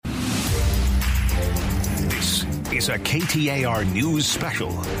is a KTAR News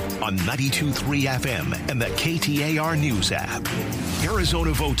Special on 92.3 FM and the KTAR News app. Arizona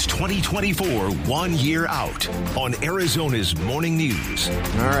votes 2024 1 year out on Arizona's Morning News.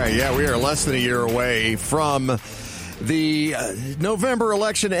 All right, yeah, we are less than a year away from the November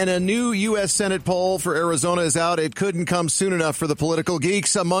election, and a new U.S. Senate poll for Arizona is out. It couldn't come soon enough for the political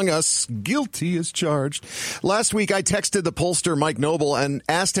geeks among us. Guilty as charged. Last week, I texted the pollster Mike Noble and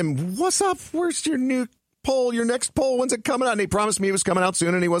asked him, what's up? Where's your new poll, your next poll? When's it coming out? And he promised me it was coming out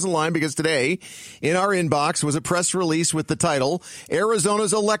soon, and he wasn't lying, because today in our inbox was a press release with the title,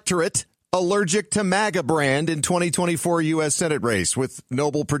 Arizona's Electorate Allergic to MAGA Brand in 2024 U.S. Senate Race, with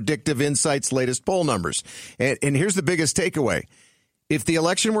Noble Predictive Insights' latest poll numbers. And here's the biggest takeaway. If the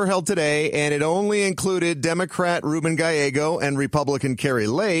election were held today and it only included Democrat Ruben Gallego and Republican Kari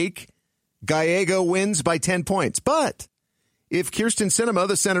Lake, Gallego wins by 10 points. But if Kyrsten Sinema,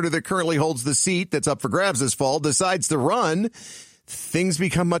 the senator that currently holds the seat that's up for grabs this fall, decides to run, things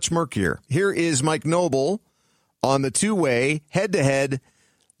become much murkier. Here is Mike Noble on the two-way, head-to-head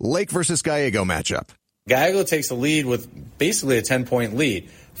Lake versus Gallego matchup. Gallego takes the lead with basically a 10-point lead.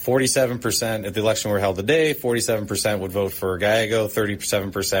 47% if the election were held today, 47% would vote for Gallego,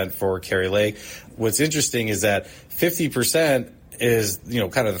 37% for Kari Lake. What's interesting is that 50% is,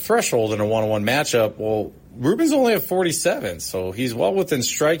 kind of the threshold in a one-on-one matchup. Well, Ruben's only at 47, so he's well within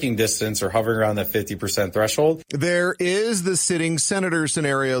striking distance or hovering around that 50% threshold. There is the sitting senator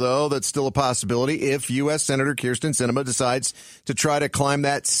scenario, though, that's still a possibility if U.S. Senator Kyrsten Sinema decides to try to climb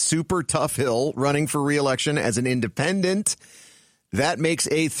that super tough hill running for re-election as an independent. That makes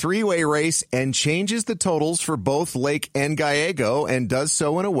a three-way race and changes the totals for both Lake and Gallego, and does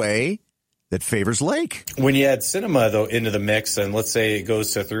so in a way that favors Lake. When you add Sinema, though, into the mix, and let's say it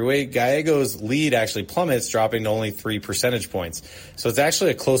goes to three-way, Gallego's lead actually plummets, dropping to only 3 percentage points. So it's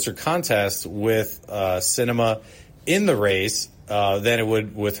actually a closer contest with Sinema in the race than it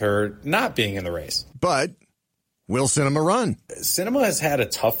would with her not being in the race. But will Sinema run? Sinema has had a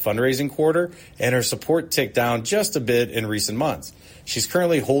tough fundraising quarter, and her support ticked down just a bit in recent months. She's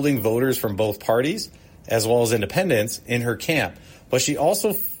currently holding voters from both parties, as well as independents, in her camp. But she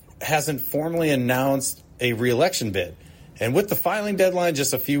also hasn't formally announced a re-election bid. And with the filing deadline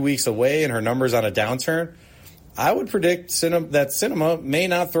just a few weeks away and her numbers on a downturn, I would predict that Sinema may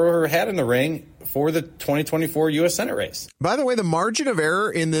not throw her hat in the ring for the 2024 U.S. Senate race. By the way, the margin of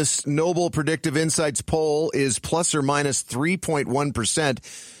error in this Noble Predictive Insights poll is plus or minus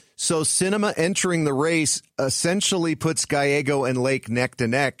 3.1%. So Sinema entering the race essentially puts Gallego and Lake neck to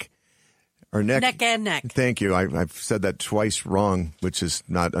neck. Or neck and neck. Thank you. I've said that twice wrong, which is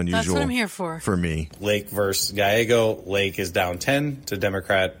not unusual. That's what I'm here for. For me. Lake versus Gallego. Lake is down 10 to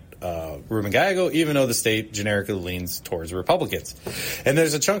Democrat Ruben Gallego, even though the state generically leans towards Republicans. And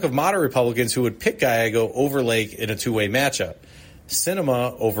there's a chunk of moderate Republicans who would pick Gallego over Lake in a two-way matchup.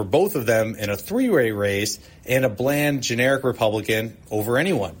 Sinema over both of them in a three-way race, and a bland generic Republican over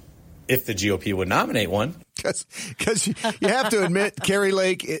anyone, if the GOP would nominate one. Because you have to admit, Kari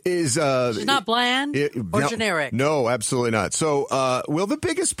Lake is... she's not bland or generic. No, absolutely not. So will the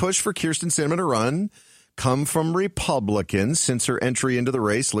biggest push for Kyrsten Sinema to run come from Republicans, since her entry into the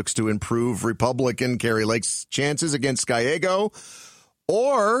race looks to improve Republican Kari Lake's chances against Gallego?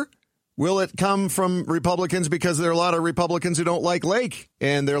 Or will it come from Republicans because there are a lot of Republicans who don't like Lake,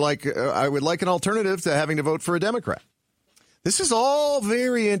 and they're like, I would like an alternative to having to vote for a Democrat? This is all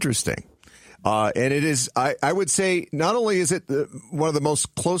very interesting. And it is, I would say, not only is it one of the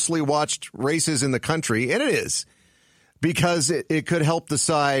most closely watched races in the country, and it is, because it could help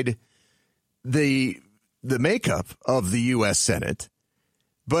decide the makeup of the U.S. Senate,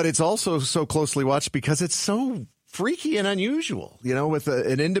 but it's also so closely watched because it's so freaky and unusual, with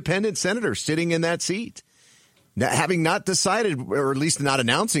an independent senator sitting in that seat, having not decided, or at least not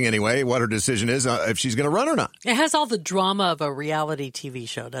announcing anyway, what her decision is, if she's going to run or not. It has all the drama of a reality TV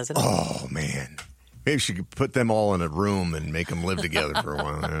show, doesn't it? Oh, man. Maybe she could put them all in a room and make them live together for a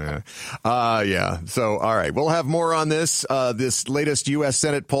while. Yeah. So, all right. We'll have more on this latest U.S.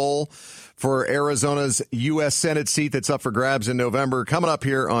 Senate poll for Arizona's U.S. Senate seat that's up for grabs in November, coming up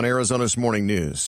here on Arizona's Morning News.